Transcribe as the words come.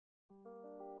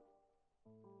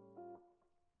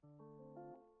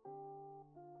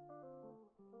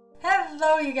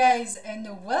Hello you guys, and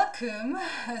welcome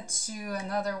to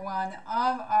another one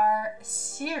of our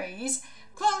series,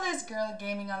 Clueless Girl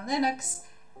Gaming on Linux.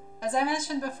 As I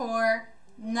mentioned before,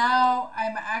 now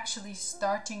I'm actually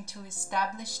starting to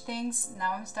establish things.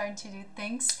 Now I'm starting to do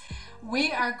things.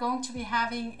 We are going to be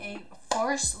having a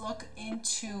first look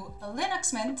into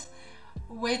Linux Mint,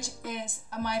 which is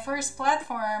my first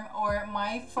platform or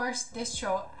my first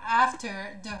distro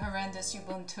after the horrendous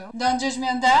Ubuntu. Don't judge me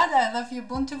on that, I love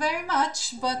Ubuntu very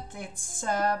much, but it's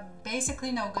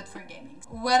basically no good for gaming.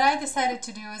 What I decided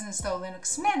to do is install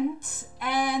Linux Mint,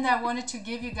 and I wanted to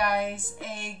give you guys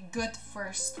a good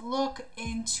first look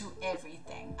into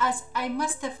everything. As I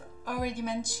must have already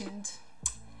mentioned,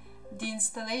 the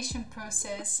installation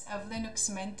process of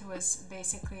Linux Mint was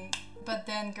basically, but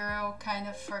then girl kind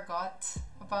of forgot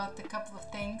about a couple of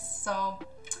things, so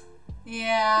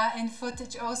yeah, and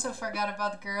footage also forgot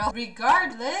about girl.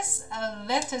 Regardless,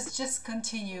 let us just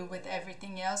continue with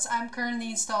everything else. I'm currently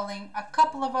installing a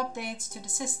couple of updates to the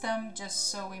system just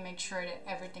so we make sure that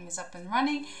everything is up and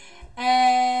running,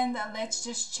 and let's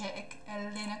just check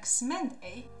Linux Mint,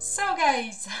 eh? So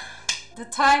guys, the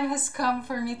time has come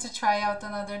for me to try out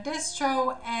another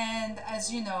distro, and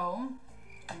as you know,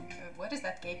 what is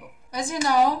that cable? As you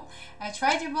know, I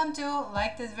tried Ubuntu,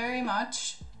 liked it very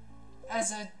much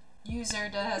as a user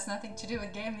that has nothing to do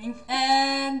with gaming,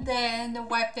 and then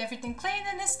wiped everything clean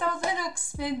and installed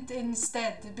Linux Mint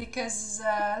instead, because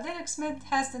Linux Mint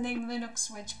has the name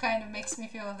Linux, which kind of makes me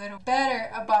feel a little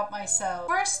better about myself.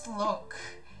 First look.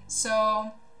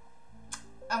 So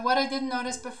what I didn't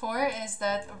notice before is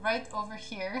that right over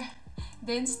here,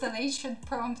 the installation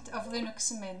prompt of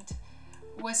Linux Mint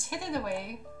was hidden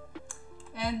away,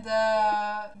 and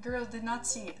girl did not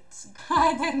see it.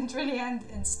 I didn't really end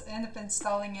up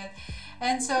installing it,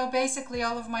 and so basically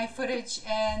all of my footage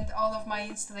and all of my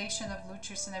installation of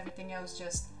Luchers and everything else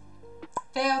just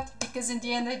failed, because in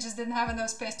the end I just didn't have enough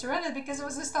space to run it because I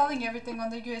was installing everything on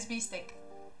the USB stick.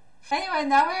 Anyway,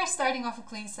 now we're starting off a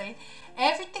clean slate.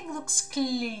 Everything looks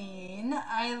clean.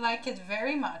 I like it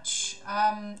very much.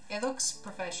 It looks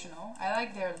professional. I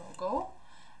like their logo.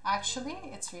 Actually,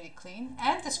 it's really clean,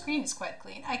 and the screen is quite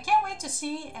clean. I can't wait to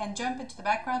see and jump into the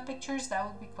background pictures. That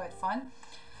would be quite fun.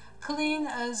 Clean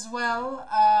as well,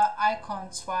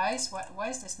 icons wise. Why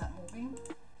is this not moving?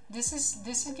 This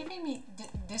is giving me,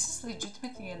 this is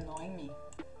legitimately annoying me.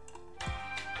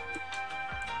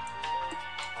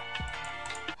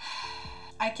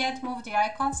 I can't move the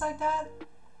icons like that.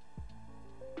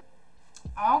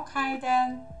 Okay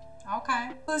then. Okay.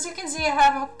 Well, as you can see, I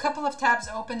have a couple of tabs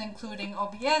open, including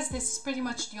OBS. This is pretty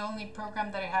much the only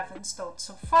program that I have installed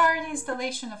so far. The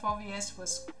installation of OBS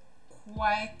was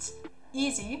quite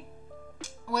easy.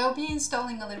 We'll be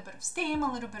installing a little bit of Steam,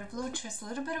 a little bit of Luchers, a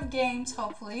little bit of games,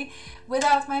 hopefully,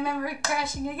 without my memory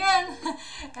crashing again.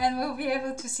 And we'll be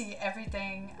able to see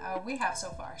everything we have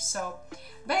so far. So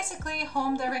basically,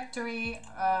 home directory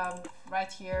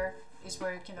right here is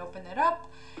where you can open it up.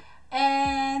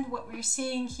 And what we're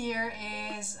seeing here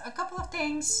is a couple of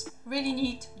things, really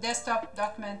neat: desktop,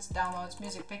 documents, downloads,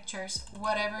 music, pictures,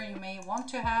 whatever you may want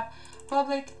to have,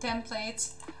 public,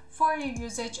 templates. For your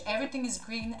usage, everything is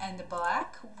green and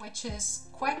black, which is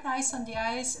quite nice on the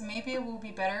eyes. Maybe it will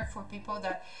be better for people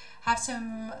that have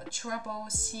some trouble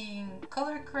seeing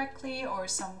color correctly, or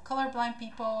some colorblind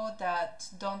people that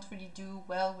don't really do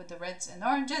well with the reds and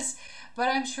oranges, but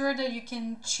I'm sure that you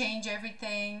can change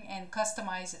everything and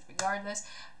customize it regardless.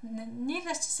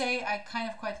 Needless to say, I kind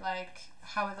of quite like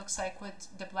how it looks like with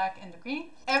the black and the green.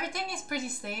 Everything is pretty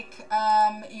sleek.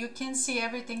 You can see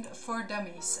everything for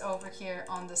dummies over here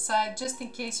on the side, just in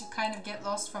case you kind of get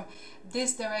lost from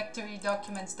this directory,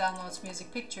 documents, downloads,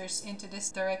 music, pictures, into this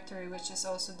directory, which is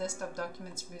also desktop,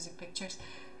 documents, music, pictures.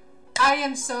 I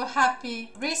am so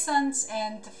happy. Recents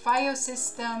and file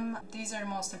system, these are the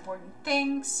most important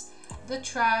things. The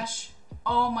trash,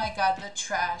 oh my god, the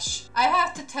trash. I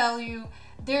have to tell you,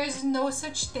 there is no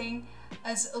such thing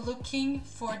as looking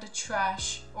for the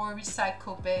trash or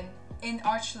recycle bin in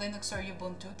Arch Linux or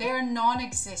Ubuntu. They are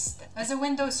non-existent. As a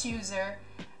Windows user,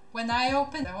 when I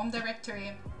open the home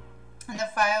directory and the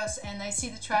files and I see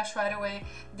the trash right away,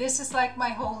 this is like my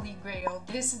holy grail.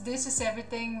 This is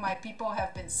everything my people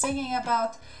have been singing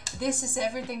about. This is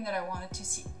everything that I wanted to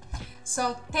see.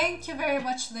 So thank you very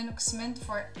much, Linux Mint,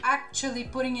 for actually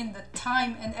putting in the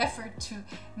time and effort to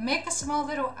make a small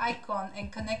little icon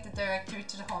and connect the directory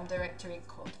to the home directory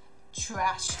called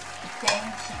trash.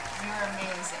 Thank you, you're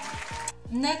amazing.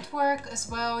 Network as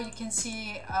well, you can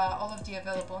see all of the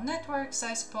available networks,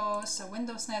 I suppose. A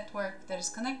Windows network that is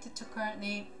connected to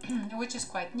currently, which is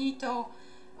quite neato.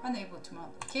 Unable to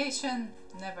mount location.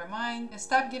 Never mind.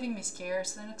 Stop giving me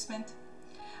scares, Linux Mint.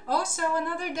 Also,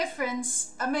 another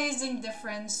difference, amazing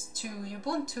difference to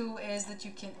Ubuntu, is that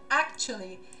you can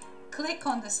actually click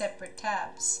on the separate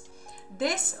tabs.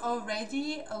 This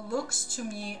already looks to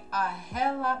me a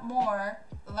hell lot more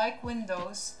like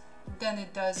Windows than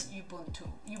it does Ubuntu.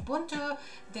 Ubuntu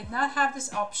did not have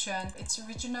this option. Its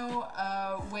original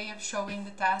way of showing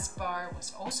the taskbar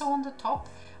was also on the top,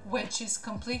 which is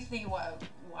completely, well,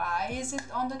 why is it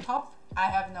on the top? I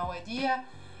have no idea.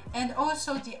 And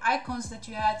also the icons that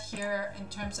you had here in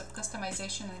terms of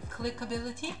customization and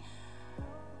clickability,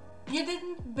 you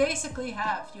didn't basically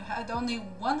have. You had only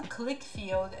one click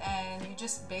field and you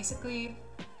just basically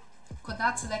could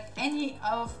not select any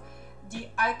of the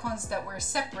icons that were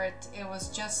separate. It was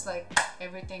just like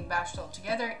everything bashed all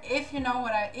together. If you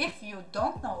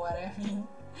don't know what I mean,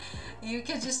 you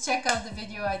can just check out the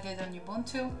video I did on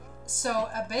Ubuntu. So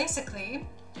basically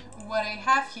what I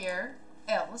have here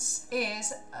else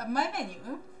is my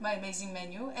menu, my amazing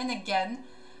menu. And again,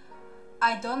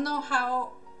 I don't know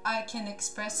how I can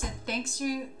express it. Thanks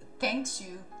you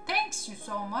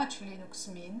so much, Linux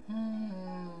Mint.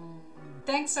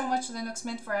 Thanks so much, Linux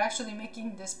Mint, for actually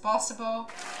making this possible.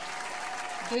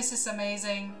 This is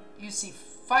amazing. You see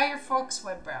Firefox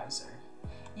web browser,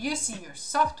 you see your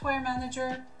software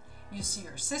manager, you see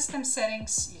your system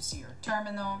settings, you see your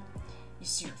terminal, you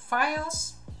see your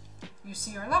files, you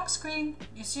see your lock screen,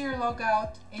 you see your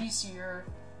logout, and you see your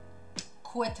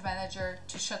quit manager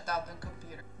to shut down the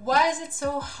computer. Why is it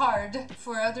so hard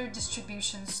for other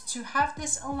distributions to have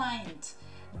this aligned?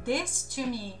 This to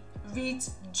me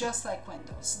reads just like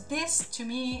Windows. This to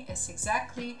me is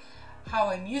exactly how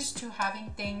I'm used to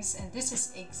having things, and this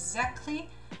is exactly,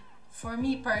 for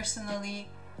me personally,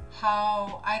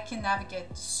 how I can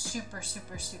navigate super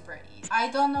easy. I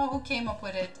don't know who came up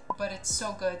with it, but it's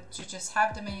so good to just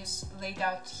have the menus laid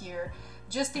out here,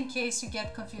 just in case you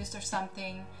get confused or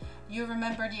something. You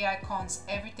remember the icons,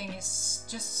 everything is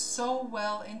just so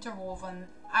well interwoven.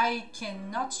 I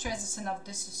cannot stress this enough,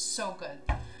 this is so good.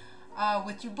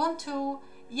 With Ubuntu,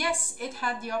 yes, it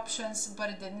had the options, but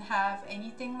it didn't have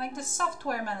anything like the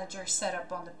software manager set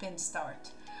up on the pin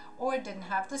start, or it didn't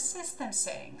have the system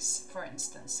settings, for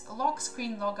instance. Lock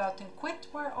screen, logout, and quit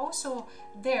were also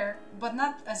there, but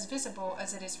not as visible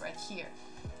as it is right here.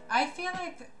 I feel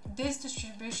like this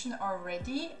distribution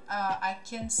already, I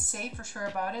can say for sure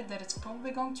about it that it's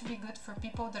probably going to be good for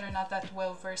people that are not that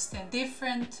well versed in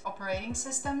different operating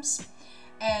systems.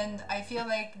 And I feel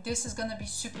like this is gonna be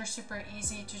super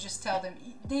easy to just tell them,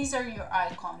 these are your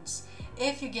icons.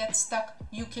 If you get stuck,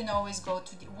 you can always go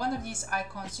to one of these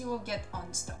icons, you will get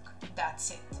unstuck. That's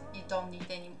it, you don't need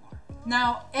any more.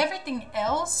 Now, everything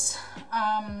else,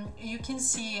 you can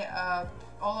see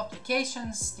all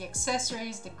applications, the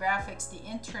accessories, the graphics, the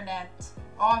internet,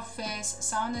 office,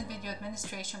 sound and video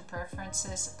administration,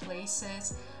 preferences,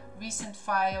 places, recent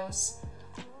files.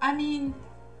 I mean,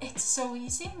 it's so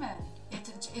easy, man.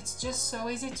 It's just so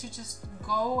easy to just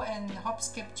go and hop,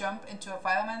 skip, jump into a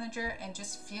file manager and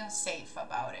just feel safe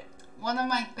about it. One of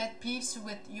my pet peeves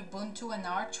with Ubuntu and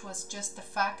Arch was just the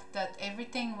fact that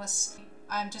everything was,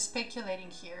 I'm just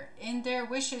speculating here, in their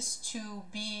wishes to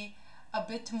be a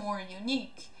bit more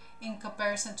unique in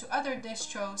comparison to other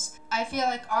distros. I feel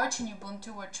like Arch and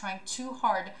Ubuntu were trying too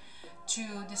hard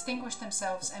to distinguish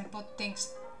themselves and put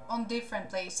things on different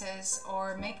places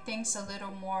or make things a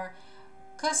little more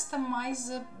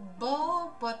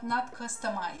customizable but not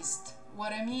customized.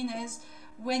 What I mean is,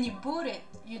 when you boot it,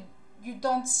 you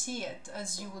don't see it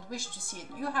as you would wish to see it.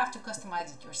 You have to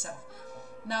customize it yourself.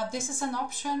 Now, this is an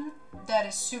option that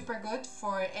is super good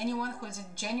for anyone who is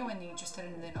genuinely interested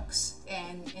in Linux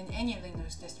and in any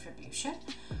Linux distribution.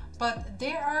 But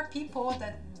there are people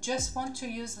that just want to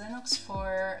use Linux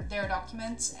for their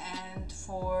documents and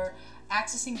for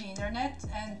accessing the internet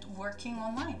and working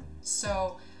online.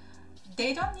 So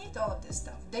they don't need all of this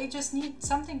stuff. They just need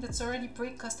something that's already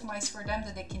pre-customized for them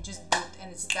that they can just boot,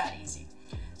 and it's that easy.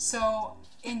 So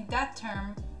in that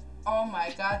term, oh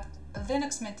my god,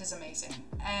 Linux Mint is amazing.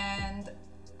 And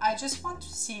I just want to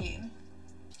see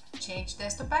change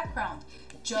desktop background.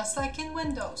 Just like in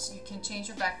Windows, you can change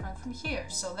your background from here.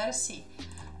 So let us see.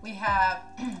 We have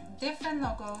different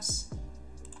logos,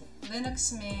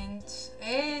 Linux Mint.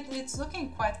 It's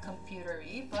looking quite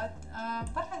computery, but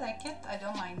I like it. I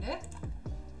don't mind it.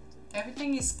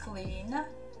 Everything is clean.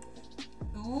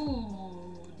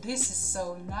 Ooh, this is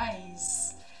so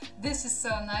nice. This is so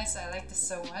nice. I like this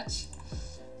so much.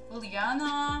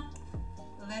 Liana.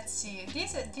 Let's see.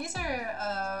 These are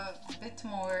a bit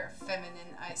more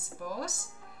feminine, I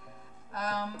suppose.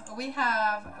 We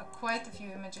have quite a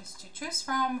few images to choose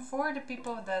from for the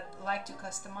people that like to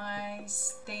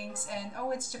customize things. And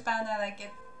oh, it's Japan, I like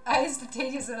it. It's the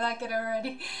Tedious, I like it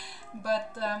already.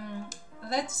 But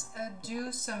let's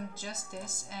do some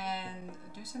justice and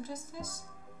do some justice.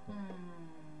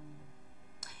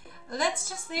 Let's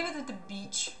just leave it at the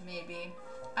beach, maybe.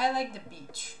 I like the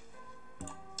beach.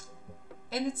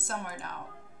 And it's summer now.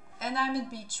 And I'm in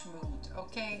beach mood,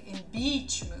 okay? In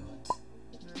beach mood.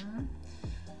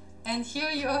 And here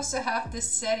you also have the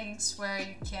settings where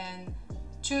you can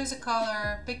choose a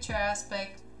color, picture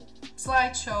aspect,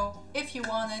 slideshow if you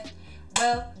want it.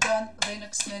 Well done,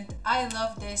 Linux Mint. I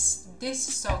love this. This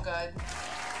is so good.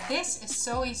 This is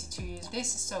so easy to use.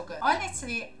 This is so good.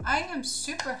 Honestly, I am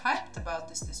super hyped about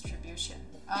this distribution.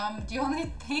 The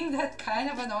only thing that kind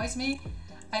of annoys me,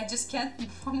 I just can't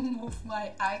move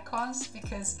my icons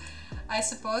because I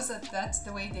suppose that that's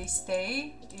the way they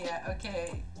stay. Yeah,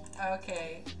 okay,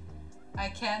 okay. I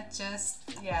can't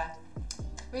just, yeah.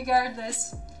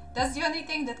 Regardless, that's the only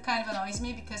thing that kind of annoys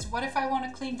me, because what if I want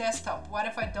a clean desktop? What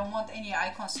if I don't want any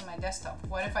icons on my desktop?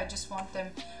 What if I just want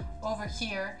them over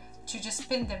here to just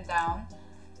pin them down?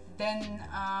 Then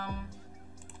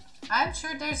I'm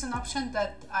sure there's an option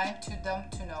that I'm too dumb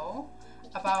to know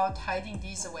about hiding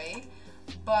these away.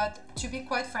 But to be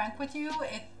quite frank with you,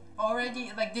 it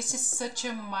already, like, this is such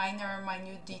a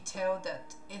minute detail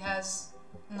that it has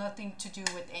nothing to do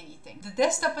with anything. The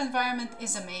desktop environment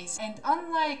is amazing, and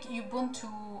unlike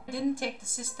Ubuntu, it didn't take the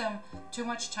system too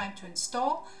much time to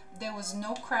install. There was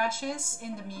no crashes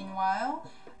in the meanwhile.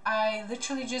 I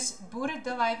literally just booted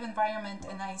the live environment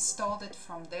and I installed it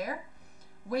from there,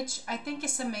 which I think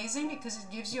is amazing because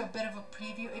it gives you a bit of a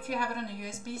preview. If you have it on a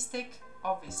USB stick,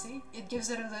 obviously it gives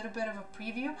it a little bit of a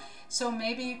preview, so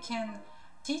maybe you can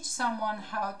teach someone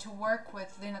how to work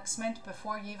with Linux Mint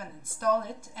before you even install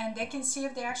it, and they can see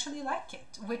if they actually like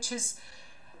it, which is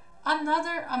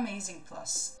another amazing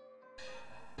plus.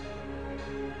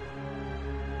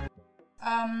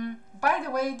 By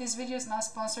the way, this video is not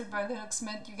sponsored by Linux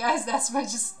Mint, you guys. That's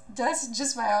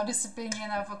just my honest opinion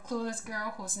of a clueless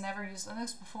girl who's never used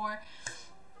Linux before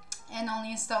and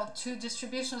only installed 2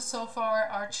 distributions so far,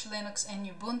 Arch Linux and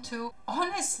Ubuntu.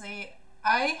 Honestly,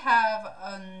 I have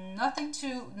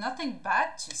nothing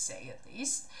bad to say, at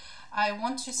least. I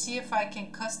want to see if I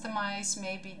can customize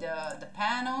maybe the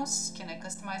panels. Can I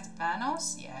customize the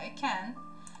panels? Yeah, I can.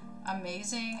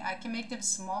 Amazing. I can make them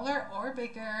smaller or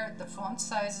bigger, the font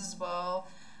size as well.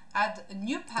 Add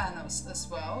new panels as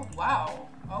well. Wow,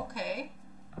 okay.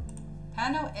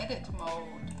 Panel edit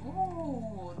mode.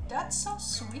 Ooh, that's so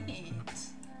sweet.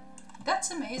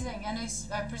 That's amazing, and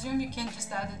I presume you can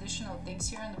just add additional things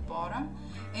here on the bottom.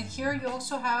 And here you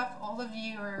also have all of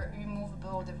your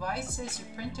removable devices, your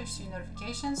printers, your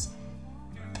notifications.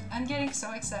 I'm getting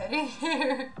so excited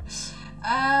here.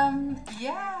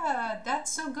 Yeah,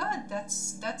 that's so good.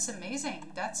 That's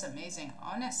amazing. That's amazing.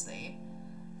 Honestly,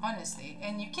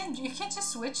 and you can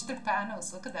just switch the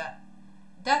panels. Look at that.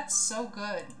 That's so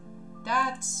good.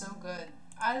 That's so good.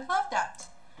 I love that.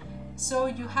 So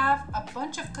you have a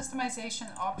bunch of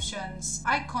customization options.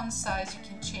 Icon size you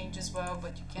can change as well,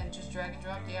 but you can't just drag and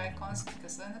drop the icons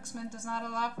because Linux Mint does not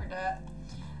allow for that.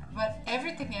 But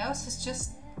everything else is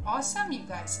just awesome, you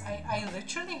guys. I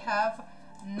literally have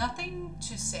nothing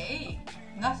to say,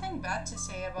 nothing bad to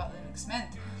say about Linux Mint.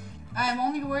 I'm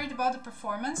only worried about the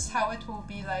performance, how it will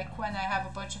be like when I have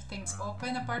a bunch of things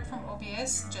open apart from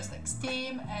OBS, just like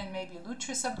Steam and maybe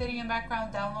Lutris updating in the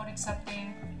background, downloading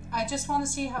something. I just want to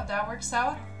see how that works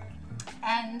out,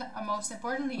 and most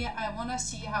importantly, I want to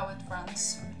see how it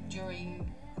runs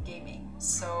during gaming.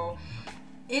 So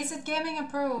is it gaming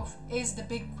approved is the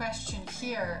big question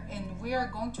here, and we are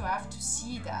going to have to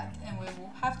see that, and we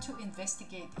will have to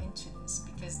investigate into this,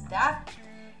 because that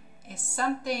is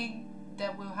something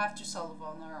that we'll have to solve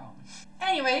on our own.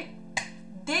 Anyway,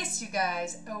 this, you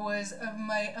guys, was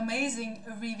my amazing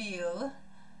reveal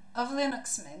of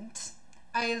Linux Mint.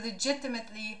 I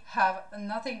legitimately have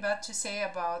nothing bad to say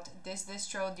about this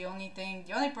distro. The only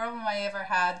problem I ever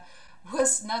had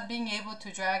was not being able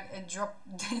to drag and drop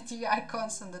the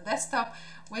icons on the desktop,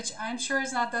 which I'm sure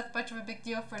is not that much of a big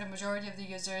deal for the majority of the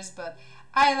users, but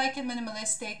I like it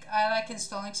minimalistic. I like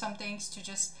installing some things to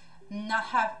just not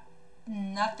have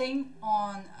nothing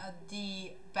on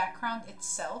the background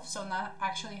itself, so not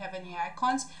actually have any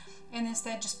icons, and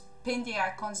instead just pin the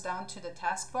icons down to the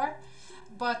taskbar.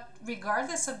 But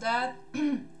regardless of that,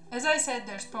 as I said,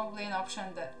 there's probably an option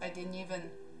that I didn't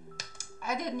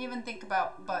even think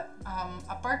about. But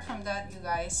apart from that, you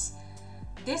guys,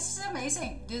 this is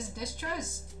amazing. This distro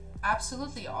is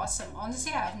absolutely awesome.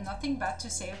 Honestly, I have nothing bad to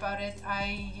say about it.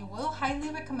 I will highly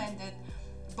recommend it,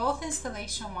 both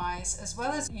installation wise as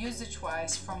well as usage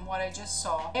wise. From what I just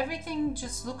saw, everything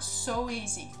just looks so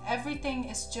easy. Everything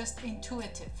is just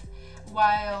intuitive,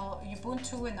 while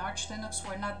Ubuntu and Arch Linux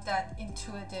were not that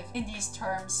intuitive in these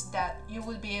terms that you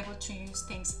would be able to use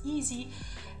things easy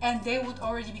and they would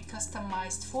already be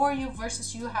customized for you,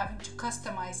 versus you having to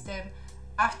customize them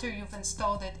after you've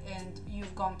installed it and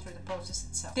you've gone through the process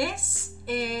itself. This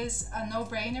is a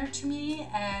no-brainer to me,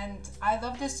 and I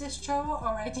love this distro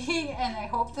already, and I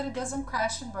hope that it doesn't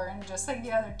crash and burn just like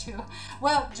the other two.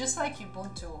 Well, just like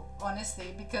Ubuntu,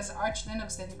 honestly, because Arch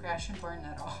Linux didn't crash and burn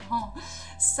at all.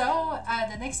 So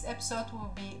the next episode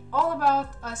will be all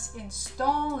about us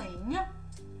installing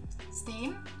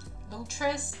Steam,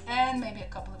 Lutris, and maybe a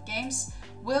couple of games.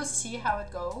 We'll see how it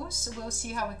goes. We'll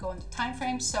see how we go in the time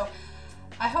frame. So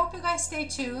I hope you guys stay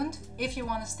tuned. If you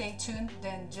want to stay tuned,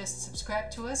 then just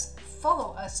subscribe to us.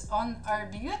 Follow us on our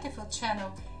beautiful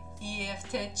channel,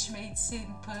 EF Made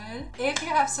Simple. If you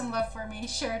have some love for me,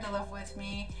 share the love with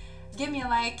me. Give me a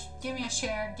like, give me a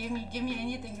share, give me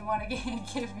anything you want to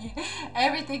give me.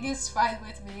 Everything is fine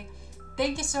with me.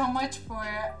 Thank you so much for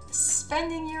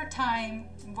spending your time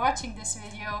watching this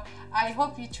video. I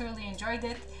hope you truly enjoyed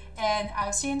it, and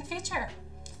I'll see you in the future.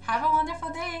 Have a wonderful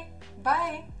day.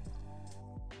 Bye.